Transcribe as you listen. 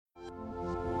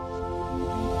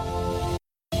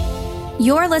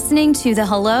You're listening to the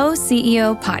Hello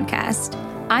CEO podcast.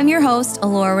 I'm your host,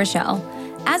 Alora Rochelle.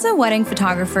 As a wedding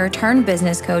photographer turned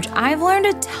business coach, I've learned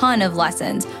a ton of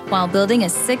lessons while building a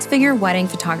six-figure wedding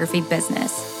photography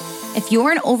business. If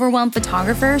you're an overwhelmed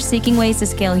photographer seeking ways to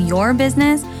scale your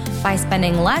business by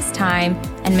spending less time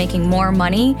and making more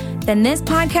money, then this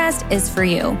podcast is for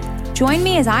you. Join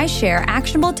me as I share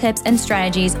actionable tips and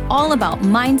strategies all about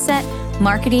mindset,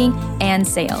 marketing, and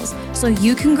sales, so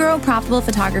you can grow a profitable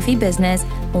photography business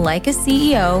like a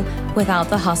CEO without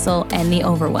the hustle and the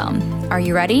overwhelm. Are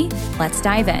you ready? Let's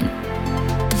dive in.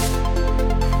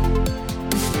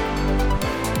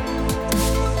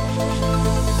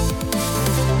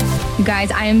 You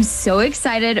guys, I am so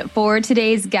excited for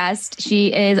today's guest.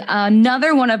 She is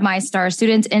another one of my star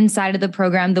students inside of the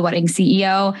program, The Wedding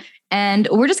CEO. And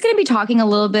we're just going to be talking a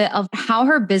little bit of how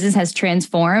her business has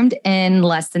transformed in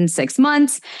less than 6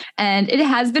 months. And it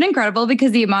has been incredible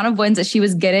because the amount of wins that she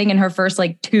was getting in her first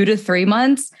 2 to 3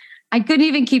 months, I couldn't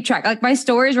even keep track. My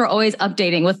stories were always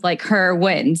updating with her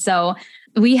wins. So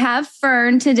we have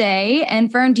Phern today. And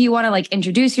Phern, do you want to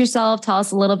introduce yourself? Tell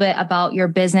us a little bit about your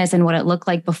business and what it looked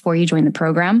like before you joined the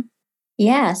program.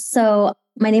 Yeah. So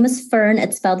my name is Phern.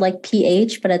 It's spelled like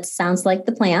PH, but it sounds like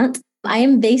the plant. I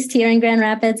am based here in Grand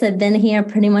Rapids. I've been here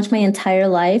pretty much my entire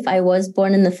life. I was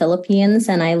born in the Philippines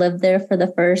and I lived there for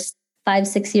the first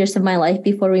 5-6 years of my life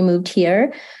before we moved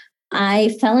here.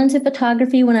 I fell into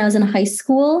photography when I was in high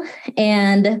school.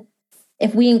 And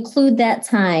if we include that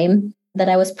time that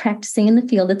I was practicing in the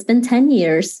field, it's been 10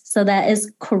 years. So that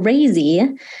is crazy.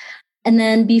 And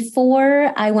then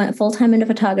before I went full-time into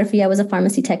photography, I was a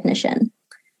pharmacy technician.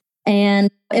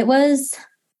 And it was...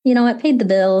 it paid the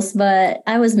bills, but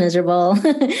I was miserable.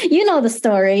 You know the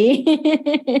story.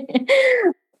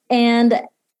 And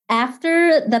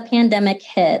after the pandemic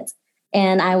hit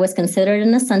and I was considered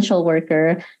an essential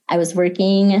worker, I was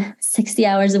working 60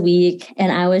 hours a week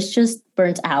and I was just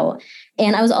burnt out.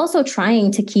 And I was also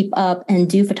trying to keep up and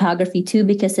do photography too,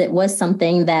 because it was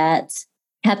something that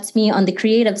kept me on the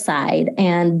creative side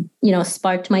and,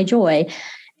 sparked my joy.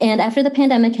 And after the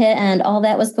pandemic hit and all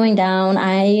that was going down,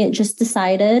 I just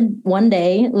decided one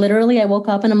day, literally, I woke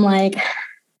up and I'm like,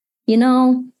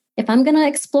 if I'm going to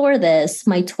explore this,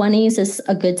 my 20s is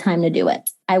a good time to do it.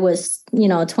 I was,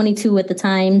 22 at the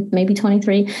time, maybe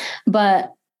 23,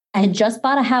 but I had just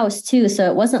bought a house too. So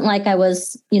it wasn't like I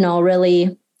was,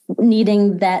 really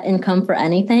needing that income for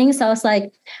anything. So I was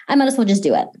like, I might as well just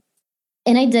do it.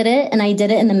 And I did it. And I did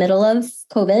it in the middle of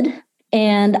COVID.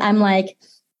 And I'm like,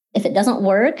 if it doesn't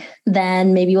work,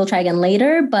 then maybe we'll try again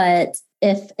later. But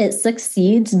if it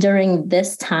succeeds during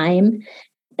this time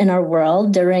in our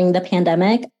world, during the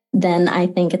pandemic, then I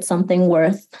think it's something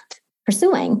worth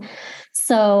pursuing.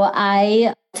 So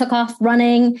I took off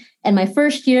running, and my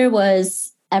first year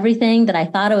was everything that I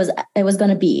thought it was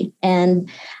going to be. And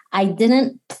I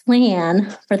didn't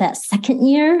plan for that second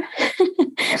year,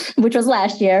 which was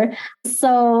last year.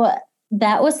 So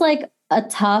that was a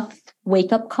tough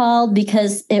wake-up call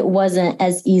because it wasn't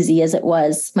as easy as it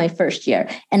was my first year.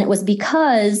 And it was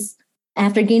because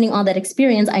after gaining all that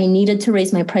experience, I needed to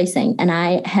raise my pricing. And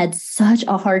I had such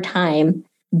a hard time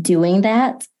doing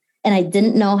that. And I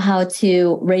didn't know how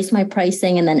to raise my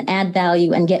pricing and then add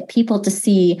value and get people to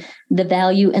see the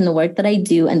value in the work that I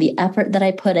do and the effort that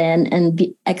I put in and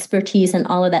the expertise and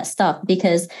all of that stuff.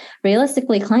 Because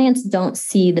realistically, clients don't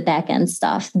see the back end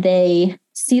stuff. They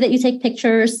see that you take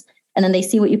pictures and then they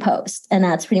see what you post, and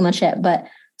that's pretty much it. But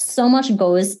so much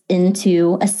goes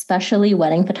into, especially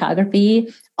wedding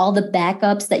photography, all the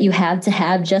backups that you have to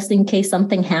have just in case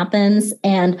something happens.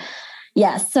 And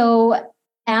yeah, so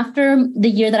after the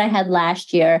year that I had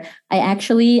last year, I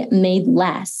actually made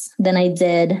less than I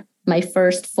did my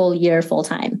first full year full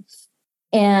time.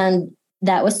 And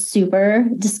that was super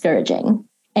discouraging.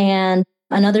 And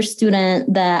another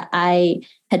student that I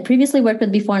had previously worked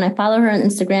with before, and I follow her on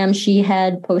Instagram, she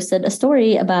had posted a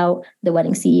story about the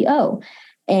wedding CEO.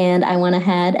 And I went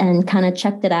ahead and kind of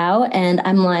checked it out. And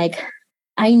I'm like,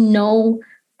 I know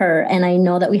her and I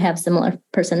know that we have similar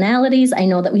personalities. I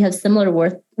know that we have similar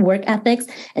work ethics.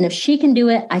 And if she can do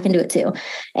it, I can do it too.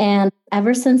 And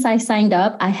ever since I signed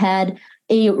up, I had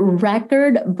a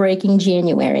record-breaking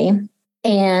January.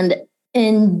 And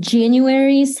in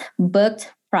January's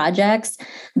booked projects,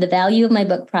 the value of my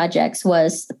book projects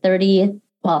was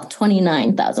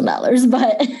 $29,000,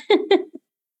 but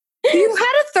you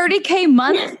had a 30K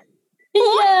month.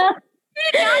 Yeah.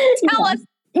 You did not tell us.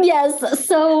 Yes.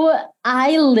 So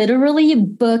I literally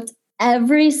booked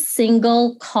every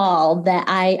single call that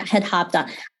I had hopped on.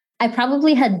 I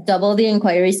probably had double the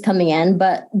inquiries coming in,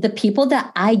 but the people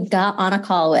that I got on a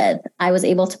call with, I was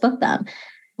able to book them.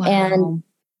 Wow. And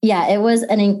Yeah, it was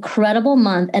an incredible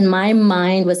month and my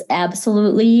mind was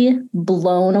absolutely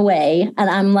blown away. And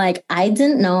I'm like, I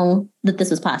didn't know that this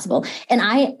was possible.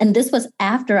 And this was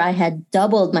after I had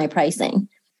doubled my pricing.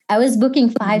 I was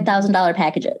booking $5,000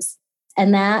 packages.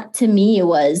 And that to me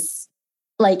was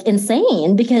like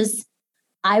insane because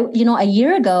a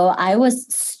year ago, I was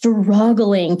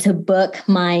struggling to book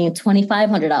my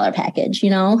 $2,500 package,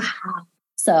 Wow.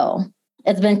 So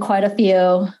it's been quite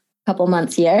a couple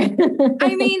months here.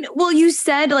 I mean, well, you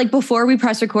said like before we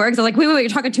press record, because I was like, wait, you're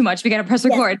talking too much. We got to press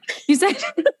record. Yes.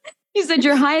 You said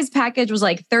your highest package was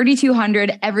like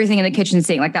 3,200, everything in the kitchen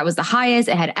sink. Like that was the highest.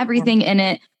 It had everything in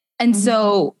it. And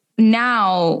so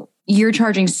now you're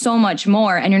charging so much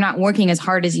more and you're not working as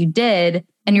hard as you did.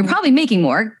 And you're probably making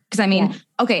more. Because I mean,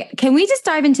 okay, can we just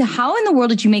dive into how in the world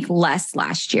did you make less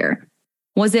last year?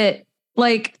 Was it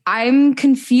like, I'm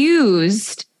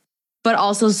confused, but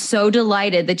also so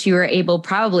delighted that you were able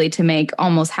probably to make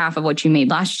almost half of what you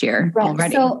made last year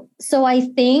already. So I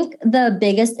think the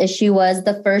biggest issue was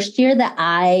the first year that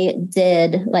I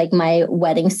did like my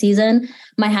wedding season,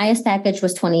 my highest package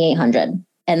was 2,800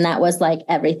 and that was like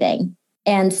everything.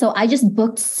 And so I just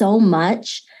booked so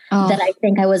much that I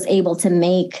think I was able to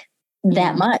make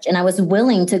that much. And I was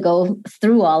willing to go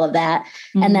through all of that.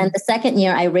 And then the second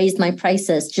year I raised my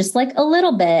prices just like a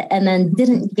little bit and then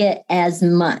didn't get as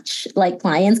much like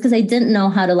clients because I didn't know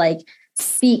how to like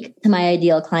speak to my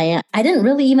ideal client. I didn't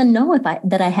really even know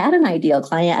that I had an ideal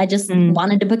client. I just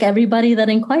wanted to book everybody that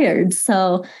inquired.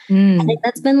 So I think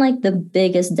that's been like the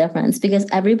biggest difference because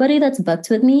everybody that's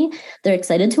booked with me, they're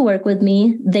excited to work with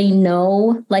me. They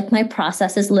know like my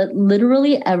process is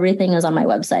literally everything is on my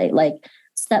website, like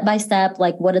step by step,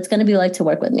 like what it's going to be like to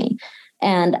work with me.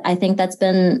 And I think that's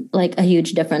been like a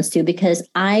huge difference too, because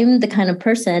I'm the kind of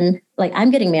person, like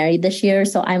I'm getting married this year.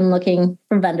 So I'm looking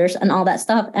for vendors and all that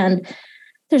stuff. And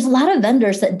there's a lot of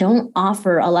vendors that don't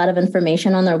offer a lot of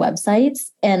information on their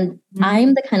websites. And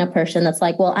I'm the kind of person that's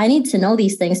like, well, I need to know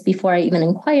these things before I even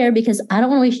inquire because I don't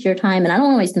want to waste your time and I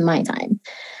don't want to waste my time.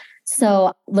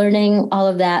 So learning all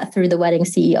of that through the wedding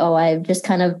CEO, I've just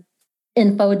kind of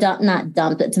not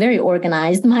dumped. It's very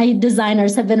organized. My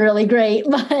designers have been really great,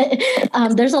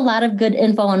 but there's a lot of good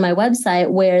info on my website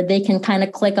where they can kind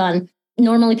of click on.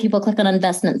 Normally people click on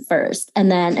investment first.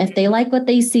 And then if they like what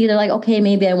they see, they're like, okay,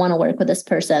 maybe I want to work with this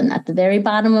person. At the very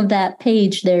bottom of that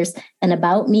page, there's an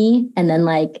about me and then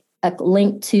like a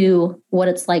link to what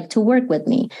it's like to work with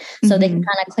me. So they can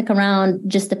kind of click around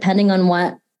just depending on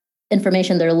what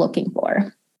information they're looking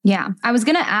for. Yeah. I was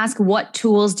going to ask, what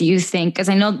tools do you think, because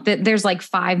I know that there's like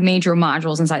 5 major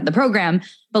modules inside the program,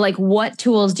 but like what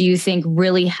tools do you think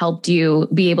really helped you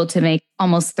be able to make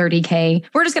almost 30K?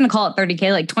 We're just going to call it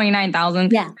 30K, like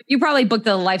 29,000. Yeah. You probably booked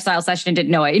the lifestyle session and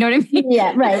didn't know it. You know what I mean?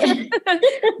 Yeah, right.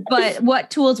 But what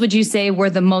tools would you say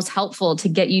were the most helpful to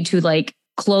get you to like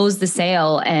close the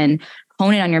sale and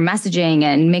hone in on your messaging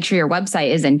and make sure your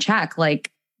website is in check?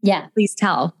 Like, please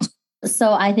tell.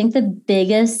 So I think the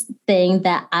biggest thing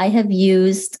that I have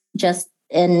used just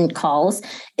in calls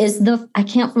is I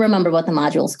can't remember what the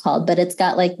module is called, but it's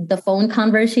got like the phone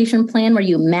conversation plan where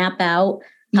you map out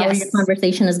how your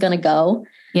conversation is going to go.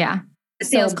 Yeah. The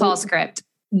sales call script.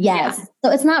 Yes. Yeah.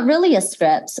 So it's not really a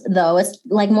script though. It's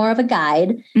like more of a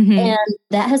guide. And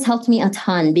that has helped me a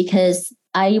ton because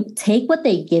I take what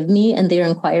they give me in their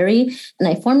inquiry and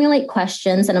I formulate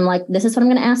questions and I'm like, this is what I'm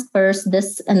going to ask first,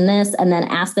 this, and then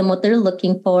ask them what they're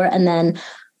looking for. And then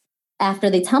after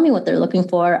they tell me what they're looking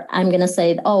for, I'm going to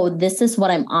say, oh, this is what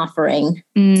I'm offering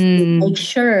to make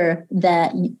sure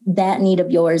that that need of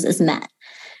yours is met.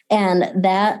 And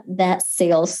that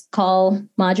sales call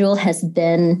module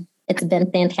it's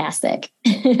been fantastic.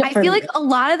 I feel like a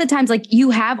lot of the times, like you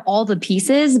have all the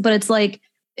pieces, but it's like,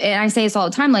 and I say this all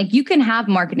the time, like you can have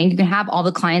marketing, you can have all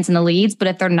the clients and the leads, but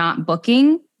if they're not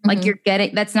booking, like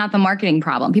that's not the marketing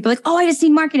problem. People are like, oh, I just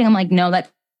need marketing. I'm like, no,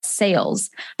 that's sales.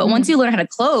 But once you learn how to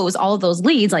close all of those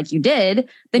leads, like you did,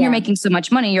 then you're making so much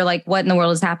money. You're like, what in the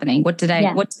world is happening? What did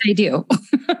I do?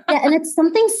 And it's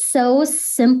something so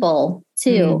simple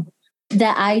too,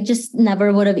 that I just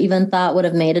never would have even thought would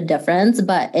have made a difference,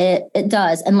 but it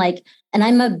does. And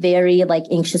I'm a very like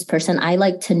anxious person. I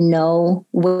like to know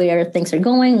where things are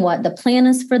going, what the plan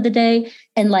is for the day,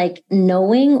 and like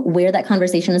knowing where that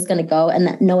conversation is going to go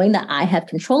and knowing that I have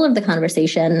control of the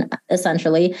conversation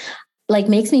essentially like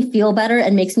makes me feel better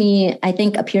and makes me, I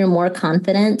think, appear more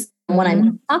confident when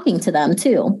I'm talking to them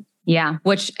too. Yeah,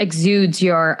 which exudes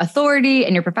your authority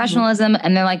and your professionalism.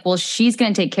 And they're like, well, she's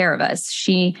going to take care of us.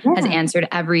 She has answered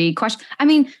every question. I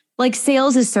mean, like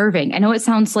sales is serving. I know it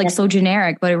sounds like so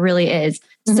generic, but it really is.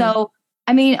 So,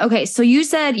 I mean, okay. So you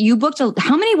said you booked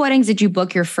how many weddings did you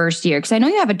book your first year? Because I know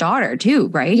you have a daughter too,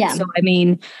 right? Yeah. So, I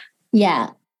mean,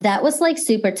 yeah, that was like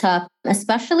super tough,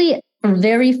 especially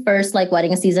very first like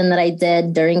wedding season that I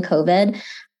did during COVID.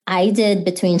 I did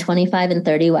between 25 and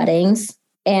 30 weddings.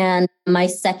 And my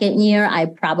second year, I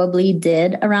probably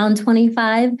did around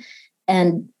 25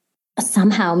 and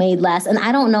somehow made less. And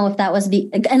I don't know if that was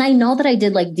and I know that I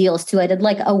did like deals too. I did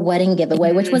like a wedding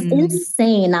giveaway, which was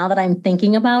insane now that I'm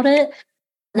thinking about it.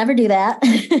 Never do that.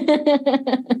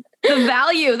 The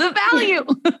value.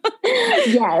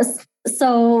 Yes.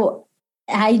 So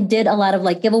I did a lot of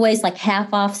like giveaways, like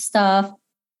half off stuff,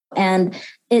 and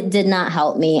it did not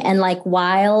help me. And like,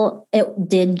 while it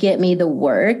did get me the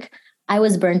work, I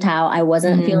was burnt out. I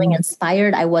wasn't feeling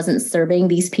inspired. I wasn't serving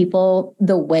these people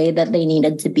the way that they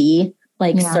needed to be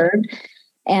served.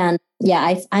 And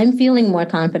yeah, I'm feeling more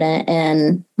confident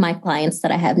in my clients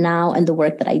that I have now and the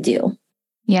work that I do.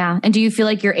 Yeah. And do you feel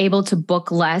like you're able to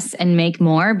book less and make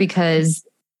more? Because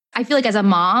I feel like as a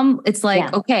mom, it's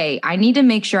like, okay, I need to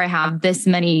make sure I have this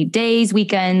many days,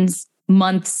 weekends,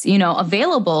 months,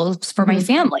 available for my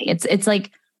family. It's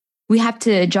like, we have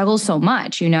to juggle so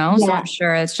much, So I'm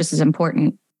sure it's just as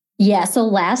important. Yeah. So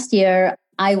last year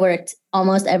I worked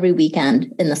almost every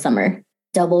weekend in the summer,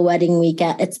 double wedding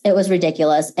weekend. It was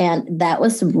ridiculous. And that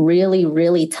was really,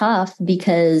 really tough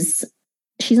because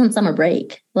she's on summer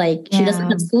break. Like she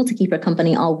doesn't have school to keep her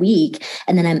company all week.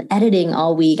 And then I'm editing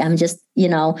all week. I'm just,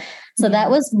 so that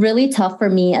was really tough for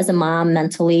me as a mom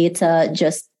mentally to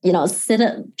just,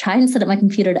 try and sit at my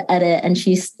computer to edit. And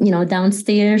she's,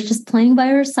 downstairs just playing by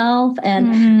herself.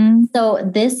 And so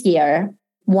this year,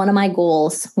 one of my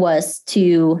goals was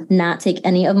to not take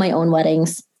any of my own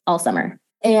weddings all summer.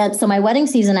 And so my wedding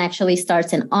season actually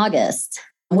starts in August,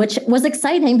 which was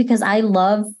exciting because I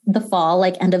love the fall,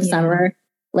 like end of summer,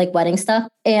 like wedding stuff.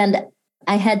 And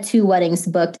I had 2 weddings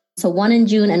booked. So one in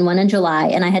June and one in July.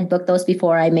 And I had booked those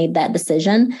before I made that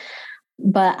decision,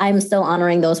 but I'm still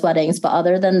honoring those weddings. But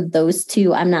other than those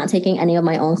 2, I'm not taking any of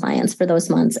my own clients for those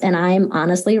months. And I'm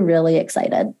honestly really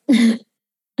excited.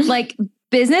 Like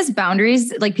business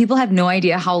boundaries, like people have no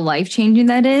idea how life-changing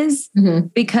that is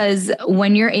because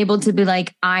when you're able to be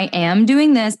like, I am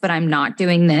doing this, but I'm not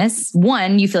doing this.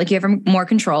 1, you feel like you have more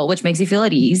control, which makes you feel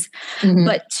at ease.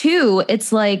 But 2,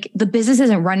 it's like the business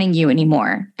isn't running you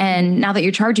anymore. And now that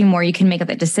you're charging more, you can make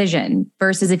that decision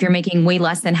versus if you're making way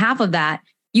less than half of that,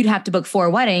 you'd have to book 4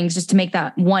 weddings just to make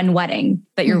that one wedding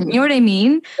that you're, you know what I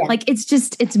mean? Yeah. Like,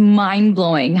 it's mind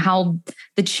blowing how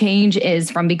the change is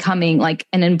from becoming like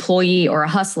an employee or a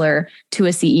hustler to a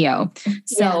CEO.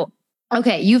 So,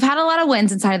 okay, you've had a lot of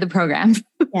wins inside of the program.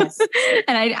 Yes.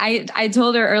 And I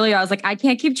told her earlier, I was like, I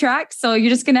can't keep track. So you're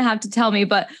just going to have to tell me,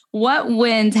 but what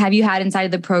wins have you had inside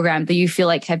of the program that you feel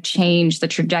like have changed the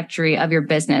trajectory of your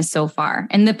business so far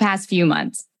in the past few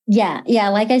months? Yeah.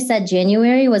 Like I said,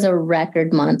 January was a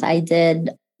record month. I did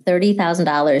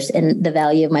 $30,000 in the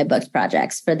value of my booked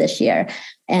projects for this year.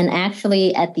 And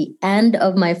actually at the end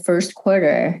of my first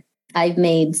quarter, I've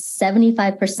made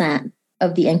 75%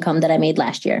 of the income that I made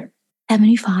last year.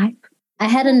 75? I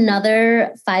had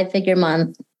another 5-figure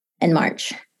month in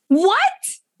March. What?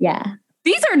 Yeah.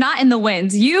 These are not in the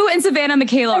wins. You and Savannah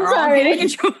Michaela are all getting in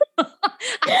trouble.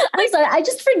 I'm sorry. I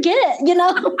just forget,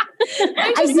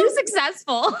 I'm just so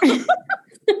successful.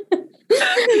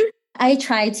 I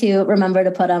try to remember to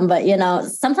put them, but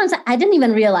sometimes I didn't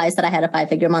even realize that I had a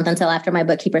 5-figure month until after my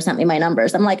bookkeeper sent me my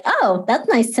numbers. I'm like, oh, that's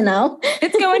nice to know.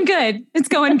 It's going good. It's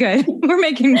going good. We're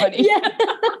making money. Yeah.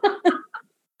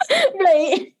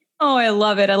 Right. Oh, I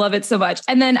love it. I love it so much.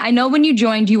 And then I know when you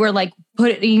joined, you were like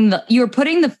putting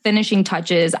the finishing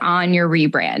touches on your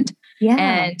rebrand. Yeah.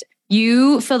 And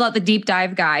you filled out the deep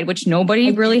dive guide, which nobody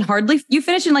you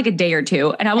finished in like a day or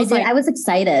 2. And I was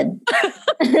excited.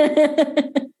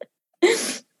 But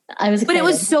it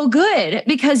was so good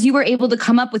because you were able to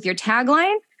come up with your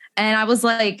tagline. And I was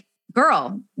like,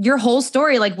 girl, your whole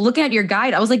story, like looking at your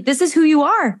guide, I was like, this is who you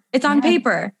are. It's on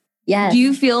paper. Yeah. Do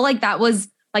you feel like that was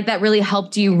like that really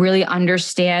helped you really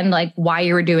understand like why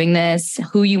you were doing this,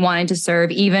 who you wanted to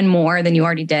serve even more than you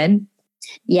already did?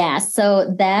 Yeah.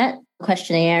 So that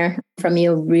questionnaire from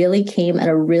you really came at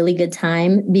a really good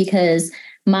time because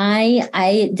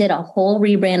I did a whole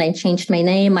rebrand. I changed my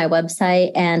name, my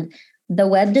website, and the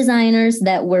web designers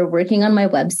that were working on my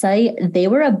website, they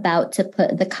were about to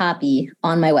put the copy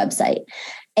on my website.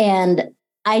 And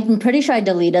I'm pretty sure I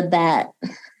deleted that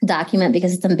document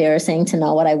because it's embarrassing to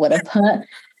know what I would have put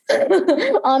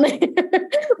on there.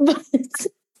 But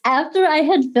after I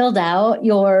had filled out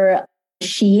your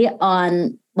sheet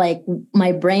on like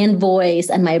my brand voice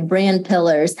and my brand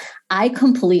pillars, I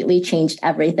completely changed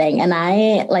everything. And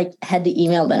I like had to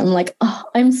email them. I'm like, oh,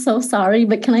 I'm so sorry,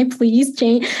 but can I please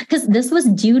change? Because this was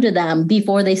due to them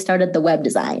before they started the web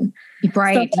design.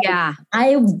 Right. So, Yeah.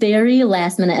 I very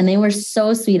last minute, and they were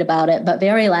so sweet about it, but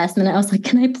very last minute, I was like,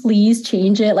 can I please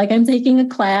change it? Like I'm taking a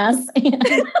class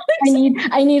and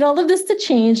I need all of this to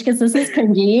change because this is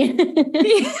cringy.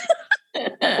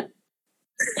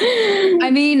 I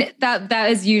mean,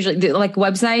 that is usually like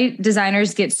website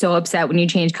designers get so upset when you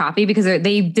change copy because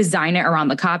they design it around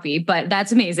the copy, but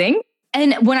that's amazing.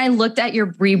 And when I looked at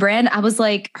your rebrand, I was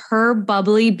like, her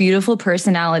bubbly, beautiful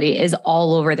personality is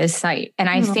all over this site. And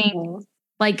I think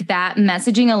like that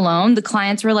messaging alone, the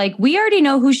clients were like, we already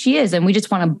know who she is and we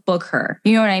just want to book her.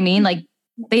 You know what I mean? Like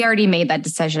they already made that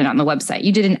decision on the website.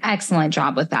 You did an excellent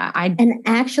job with that. And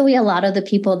actually a lot of the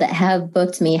people that have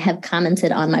booked me have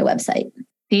commented on my website.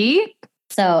 See?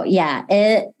 So yeah,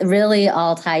 it really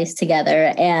all ties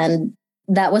together. And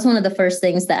that was one of the first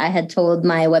things that I had told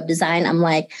my web design. I'm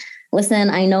like, listen,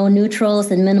 I know neutrals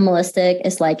and minimalistic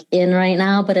is like in right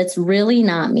now, but it's really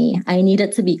not me. I need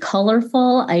it to be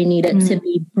colorful. I need it to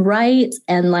be bright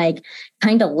and like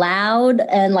kind of loud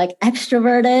and like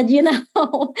extroverted, you know?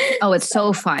 Oh, it's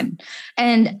so fun.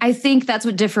 And I think that's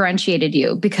what differentiated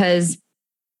you because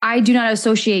I do not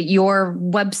associate your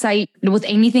website with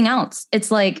anything else. It's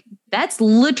like, that's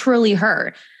literally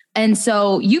her. And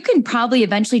so you can probably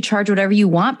eventually charge whatever you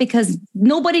want because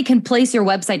nobody can place your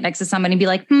website next to somebody and be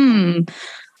like, you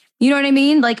know what I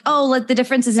mean? Like, oh, like the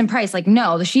difference is in price. Like,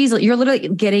 no, you're literally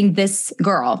getting this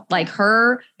girl, like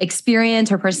her experience,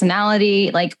 her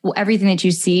personality, like everything that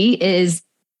you see is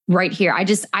right here.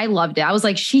 I loved it. I was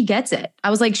like, she gets it. I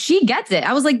was like,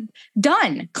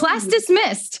 done. Class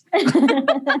dismissed.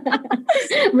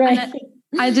 Right.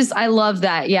 I love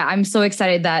that. Yeah. I'm so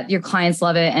excited that your clients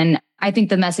love it. And I think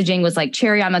the messaging was like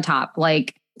cherry on the top.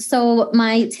 Like, so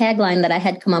my tagline that I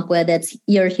had come up with, it's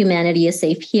your humanity is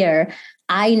safe here.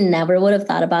 I never would have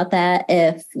thought about that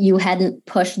if you hadn't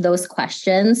pushed those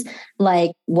questions.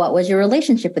 Like, what was your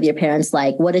relationship with your parents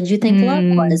like? What did you think love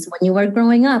was when you were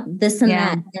growing up? This and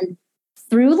that. And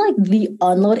through like the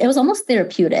unload, it was almost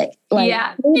therapeutic. Like,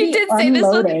 yeah, you did say this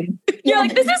one. You're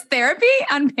like, this is therapy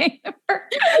on paper.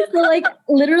 So like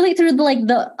literally through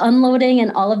the unloading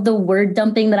and all of the word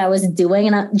dumping that I was doing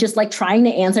and I'm just like trying to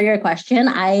answer your question,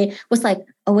 I was like,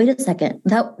 oh, wait a second,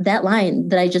 that line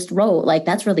that I just wrote, like,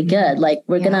 that's really good. Like,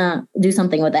 we're gonna do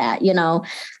something with that, you know?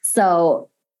 So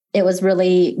it was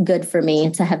really good for me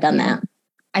to have done that.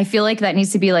 I feel like that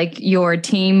needs to be like your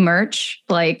team merch,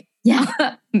 like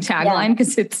tagline,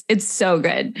 because it's so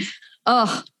good.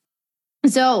 Oh,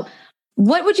 so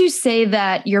what would you say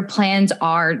that your plans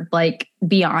are like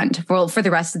beyond for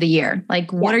the rest of the year?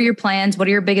 Like, what are your plans? What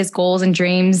are your biggest goals and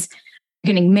dreams?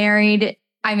 Getting married?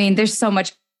 I mean, there's so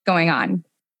much going on.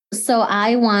 So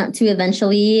I want to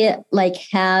eventually like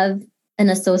have an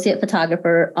associate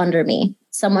photographer under me,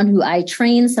 someone who I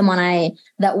train,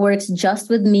 that works just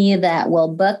with me, that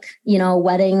will book, you know,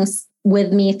 weddings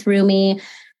with me, through me,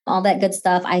 all that good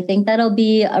stuff. I think that'll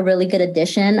be a really good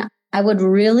addition. I would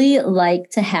really like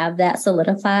to have that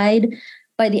solidified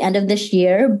by the end of this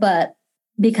year, but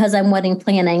because I'm wedding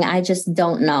planning, I just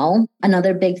don't know.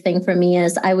 Another big thing for me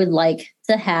is I would like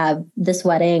to have this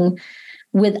wedding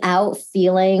without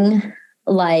feeling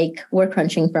like we're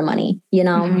crunching for money, you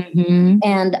know? Mm-hmm.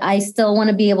 And I still want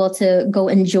to be able to go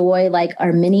enjoy like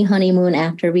our mini honeymoon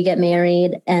after we get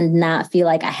married and not feel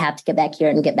like I have to get back here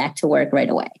and get back to work right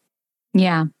away.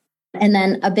 Yeah. And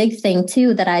then a big thing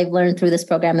too that I've learned through this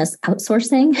program is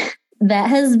outsourcing. That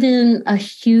has been a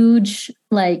huge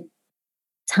like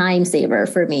time saver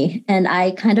for me. And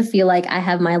I kind of feel like I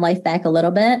have my life back a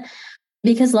little bit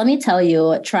because let me tell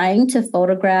you, trying to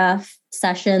photograph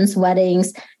sessions,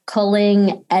 weddings,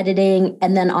 culling, editing,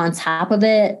 and then on top of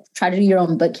it, try to do your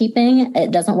own bookkeeping,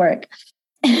 it doesn't work.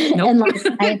 Nope. And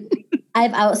like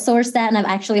I've outsourced that and I've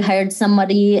actually hired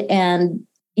somebody and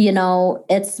you know,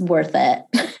 it's worth it.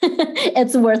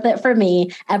 It's worth it for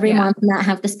me every month, not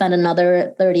have to spend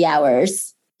another 30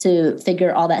 hours to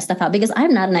figure all that stuff out because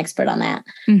I'm not an expert on that.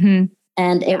 Mm-hmm.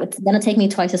 And it's going to take me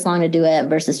twice as long to do it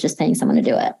versus just paying someone to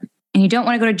do it. And you don't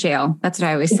want to go to jail. That's what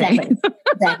I always say.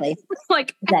 Exactly.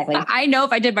 Exactly. I know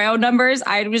if I did my own numbers,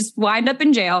 I'd just wind up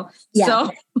in jail. Yeah.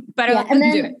 So better let them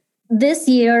do it. This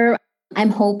year, I'm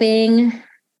hoping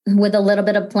with a little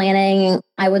bit of planning,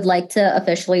 I would like to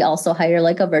officially also hire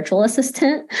like a virtual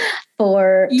assistant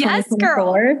for 2024.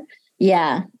 Girl.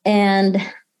 Yeah. And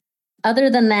other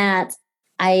than that,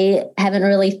 I haven't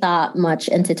really thought much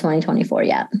into 2024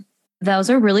 yet.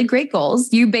 Those are really great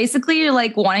goals. You basically are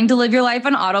like wanting to live your life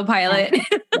on autopilot.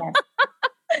 Yes.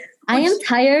 I am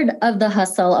tired of the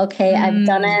hustle. Okay. I've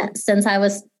done it since I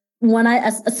was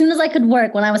as soon as I could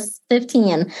work when I was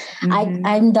 15,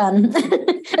 I'm done.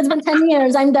 It's been 10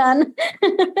 years. I'm done.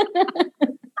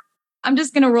 I'm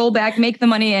just going to roll back, make the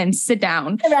money and sit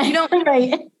down. Right.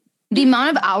 Right. The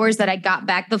amount of hours that I got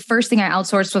back, the first thing I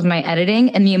outsourced was my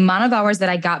editing, and the amount of hours that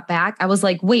I got back, I was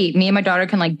like, wait, me and my daughter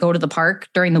can like go to the park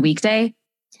during the weekday.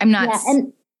 I'm not. Yeah,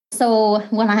 and so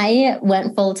when I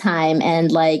went full time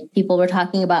and like people were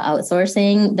talking about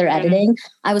outsourcing their editing,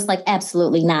 I was like,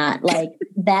 absolutely not. Like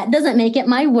that doesn't make it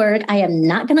my work. I am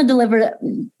not going to deliver,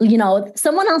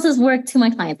 someone else's work to my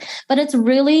client. But it's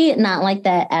really not like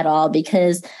that at all,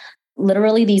 because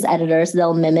literally these editors,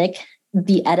 they'll mimic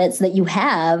the edits that you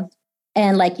have.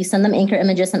 And like you send them anchor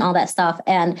images and all that stuff.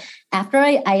 And after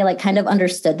I like kind of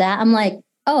understood that, I'm like,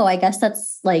 oh, I guess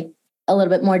that's like a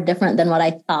little bit more different than what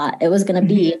I thought it was going to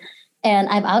be. And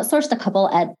I've outsourced a couple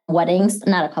at weddings,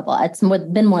 not a couple, it's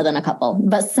been more than a couple,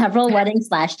 but several weddings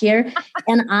last year.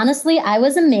 And honestly, I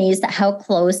was amazed at how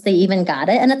close they even got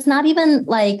it. And it's not even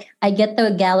like I get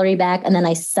the gallery back and then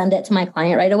I send it to my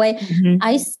client right away.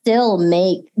 I still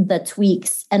make the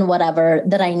tweaks and whatever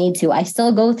that I need to. I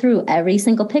still go through every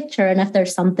single picture. And if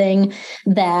there's something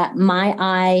that my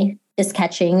eye is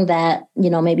catching that,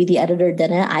 maybe the editor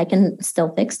didn't, I can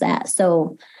still fix that.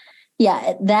 So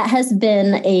yeah, that has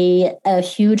been a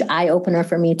huge eye opener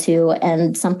for me too.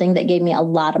 And something that gave me a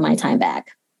lot of my time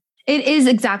back. It is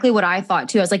exactly what I thought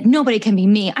too. I was like, nobody can be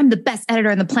me. I'm the best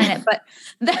editor on the planet. But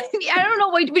I don't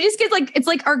know. We just get like, it's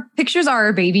like our pictures are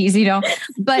our babies,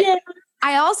 but yeah.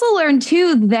 I also learned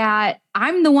too that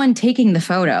I'm the one taking the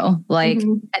photo. Like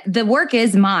the work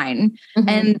is mine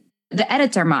and the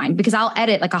edits are mine, because I'll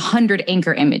edit like 100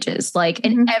 anchor images, like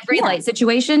in every light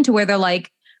situation, to where they're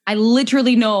like, I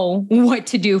literally know what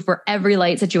to do for every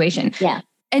light situation. Yeah.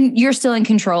 And you're still in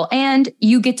control, and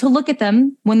you get to look at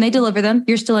them when they deliver them.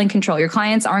 You're still in control. Your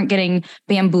clients aren't getting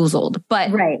bamboozled,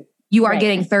 but you are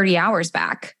getting 30 hours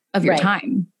back of your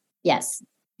time. Yes.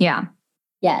 Yeah.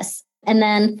 Yes. And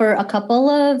then for a couple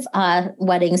of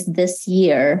weddings this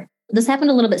year, this happened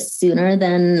a little bit sooner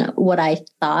than what I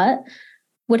thought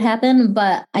would happen,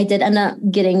 but I did end up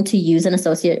getting to use an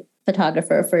associate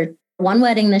photographer for one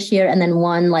wedding this year and then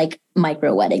one like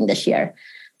micro wedding this year.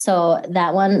 So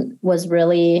that one was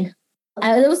really,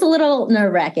 it was a little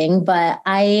nerve wracking, but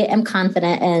I am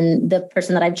confident in the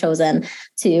person that I've chosen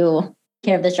to take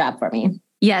care of this job for me.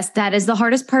 Yes, that is the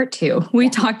hardest part too. We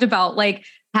talked about like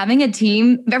having a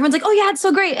team. Everyone's like, oh yeah, it's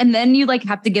so great. And then you like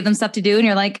have to give them stuff to do. And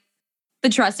you're like, the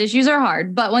trust issues are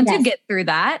hard. But once you get through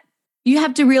that, you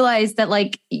have to realize that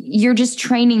like, you're just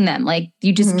training them. Like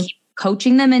you just keep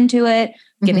coaching them into it,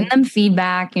 giving them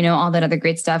feedback, all that other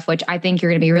great stuff, which I think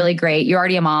you're going to be really great. You're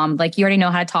already a mom. Like you already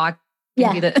know how to talk.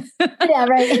 Yeah. Yeah,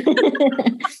 right.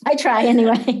 I try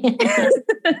anyway.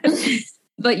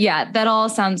 But yeah, that all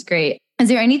sounds great. Is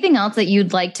there anything else that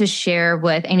you'd like to share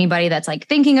with anybody that's like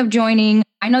thinking of joining?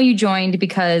 I know you joined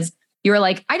because you were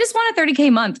like, I just want a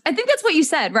 30K month. I think that's what you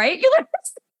said, right? You're like,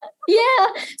 yeah.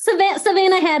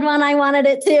 Savannah had one. I wanted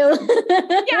it too.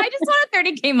 Yeah, I just want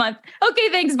a 30K month. Okay,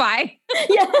 thanks. Bye.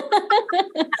 Yeah.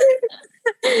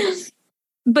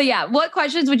 But yeah, what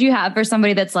questions would you have for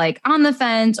somebody that's like on the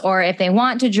fence, or if they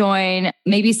want to join,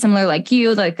 maybe similar like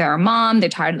you, like they're a mom, they're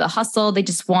tired of the hustle, they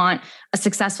just want a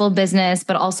successful business,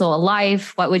 but also a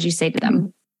life. What would you say to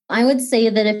them? I would say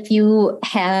that if you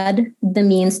had the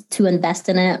means to invest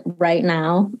in it right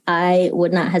now, I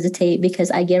would not hesitate, because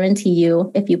I guarantee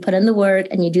you, if you put in the work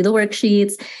and you do the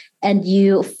worksheets and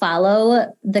you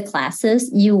follow the classes,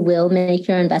 you will make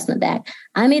your investment back.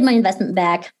 I made my investment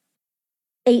back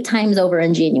 8 times over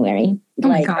in January. Oh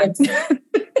my God.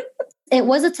 It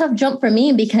was a tough jump for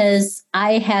me, because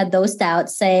I had those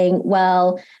doubts saying,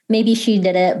 well, maybe she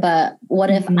did it, but what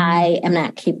if I am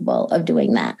not capable of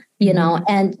doing that?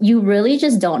 And you really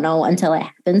just don't know until it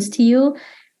happens to you.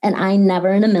 And I never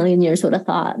in a million years would have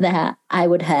thought that I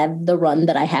would have the run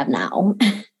that I have now.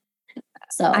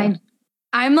 So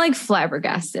I'm like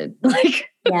flabbergasted. Like,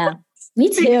 yeah, me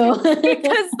too.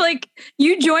 Because like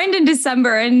you joined in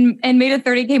December and made a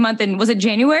 30K month in, was it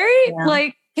January? Yeah.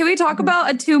 Like, can we talk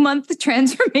about a 2-month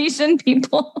transformation,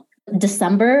 people?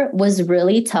 December was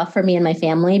really tough for me and my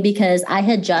family, because I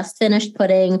had just finished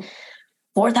putting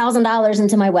 $4,000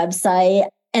 into my website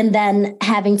and then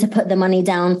having to put the money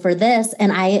down for this.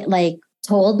 And I like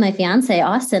told my fiance,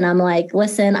 Austin, I'm like,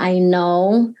 listen, I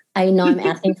know I know I'm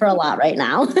asking for a lot right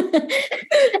now.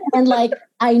 And like,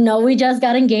 I know we just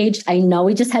got engaged. I know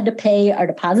we just had to pay our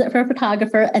deposit for a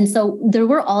photographer. And so there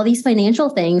were all these financial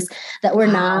things that were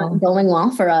not going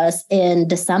well for us in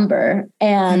December.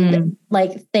 And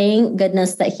like, thank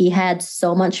goodness that he had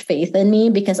so much faith in me,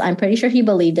 because I'm pretty sure he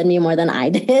believed in me more than I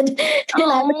did.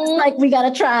 And I was just like, we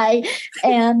got to try.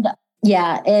 And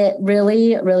yeah, it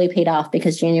really, really paid off,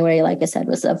 because January, like I said,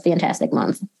 was a fantastic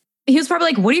month. He was probably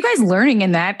like, what are you guys learning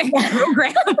in that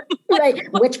program? Right.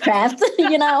 Witchcraft,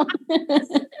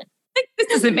 This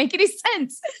doesn't make any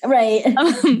sense. Right.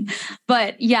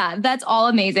 But yeah, that's all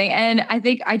amazing. And I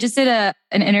think I just did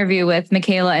an interview with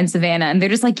Michaela and Savannah, and they're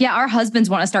just like, yeah, our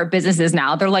husbands want to start businesses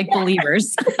now. They're like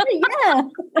believers. Yeah.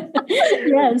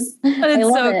 Yes. That's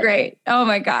so great. Oh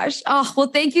my gosh. Oh, well,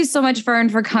 thank you so much,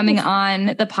 Phern, for coming on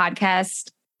the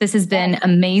podcast. This has been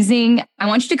amazing. I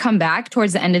want you to come back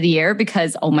towards the end of the year,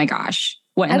 because, oh my gosh,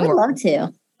 what in the world? I would love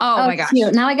to. Oh my gosh.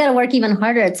 Cute. Now I got to work even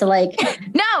harder to like.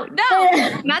 No,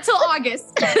 not till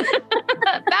August.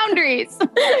 Boundaries.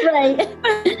 Right.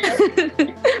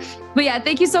 But yeah,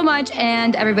 thank you so much.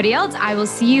 And everybody else, I will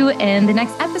see you in the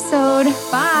next episode.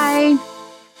 Bye.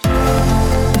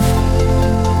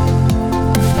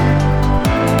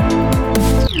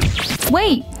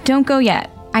 Wait, don't go yet.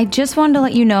 I just wanted to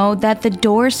let you know that the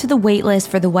doors to the waitlist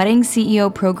for the Wedding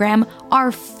CEO program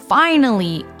are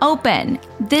finally open.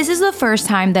 This is the first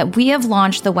time that we have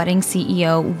launched the Wedding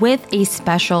CEO with a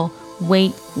special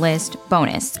waitlist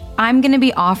bonus. I'm going to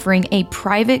be offering a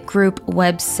private group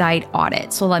website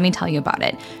audit. So let me tell you about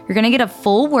it. You're going to get a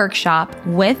full workshop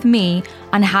with me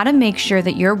on how to make sure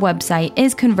that your website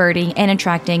is converting and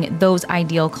attracting those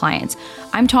ideal clients.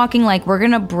 I'm talking like we're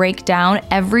going to break down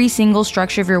every single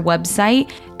structure of your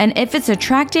website and if it's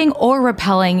attracting or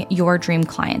repelling your dream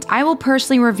clients. I will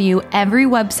personally review every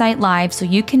website live so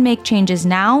you can make changes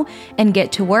now and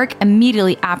get to work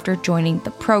immediately after joining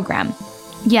the program.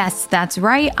 Yes, that's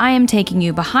right. I am taking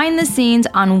you behind the scenes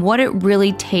on what it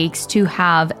really takes to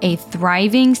have a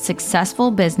thriving, successful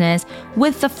business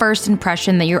with the first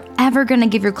impression that you're ever going to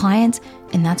give your clients,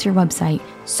 and that's your website.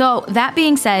 So that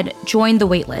being said, join the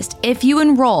waitlist. If you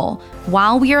enroll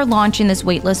while we are launching this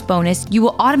waitlist bonus, you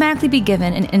will automatically be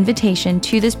given an invitation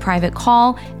to this private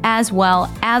call as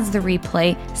well as the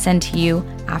replay sent to you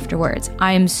afterwards.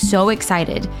 I am so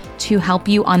excited to help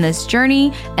you on this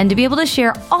journey and to be able to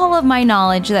share all of my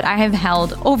knowledge that I have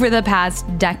held over the past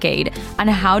decade on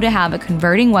how to have a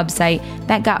converting website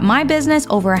that got my business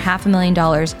over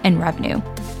 $500,000 in revenue.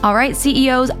 All right,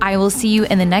 CEOs, I will see you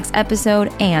in the next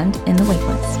episode and in the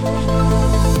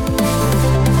waitlist.